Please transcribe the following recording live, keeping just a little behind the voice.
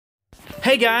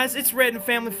Hey guys, it's Red and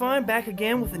Family Fun back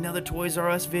again with another Toys R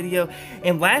Us video.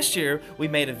 And last year we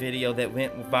made a video that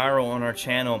went viral on our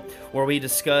channel where we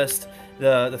discussed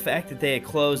the fact that they had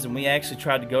closed, and we actually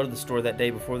tried to go to the store that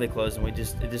day before they closed, and it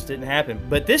just didn't happen.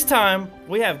 But this time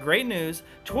we have great news.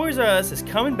 Toys R Us is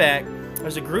coming back.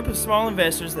 There's a group of small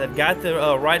investors that have got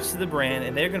the rights to the brand,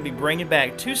 and they're going to be bringing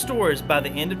back 2 stores by the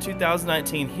end of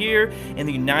 2019 here in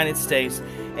the United States.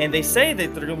 And they say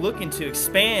that they're looking to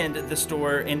expand the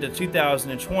store into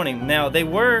 2020. Now, they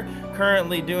were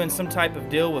currently doing some type of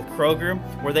deal with Kroger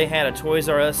where they had a Toys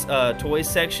R Us toys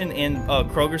section in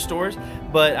Kroger stores,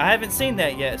 but I haven't seen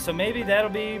that yet. So maybe that'll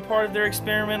be part of their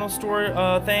experimental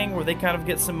store thing where they kind of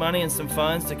get some money and some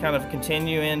funds to kind of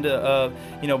continue into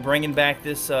you know, bringing back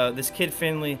this this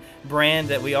kid-friendly brand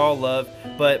that we all love.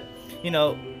 But you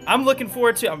know, I'm looking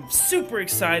forward to it. I'm super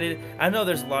excited. I know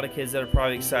there's a lot of kids that are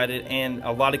probably excited, and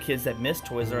a lot of kids that missed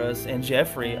Toys R Us and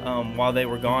Geoffrey while they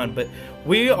were gone. But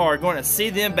we are going to see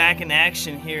them back in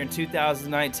action here in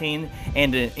 2019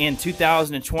 and in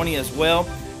 2020 as well.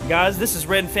 Guys, this is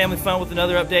Red and Family Fun with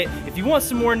another update. If you want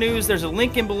some more news, there's a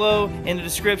link in below in the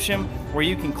description where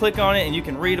you can click on it and you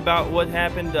can read about what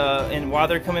happened and why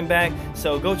they're coming back.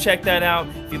 So go check that out.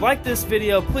 If you like this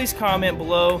video, please comment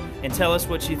below and tell us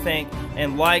what you think.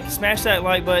 And smash that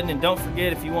like button. And don't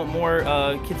forget, if you want more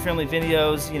kid-friendly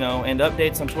videos, you know, and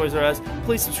updates on Toys R Us,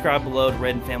 please subscribe below to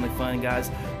Red and Family Fun,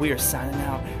 guys. We are signing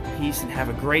out. Peace and have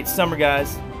a great summer,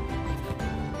 guys.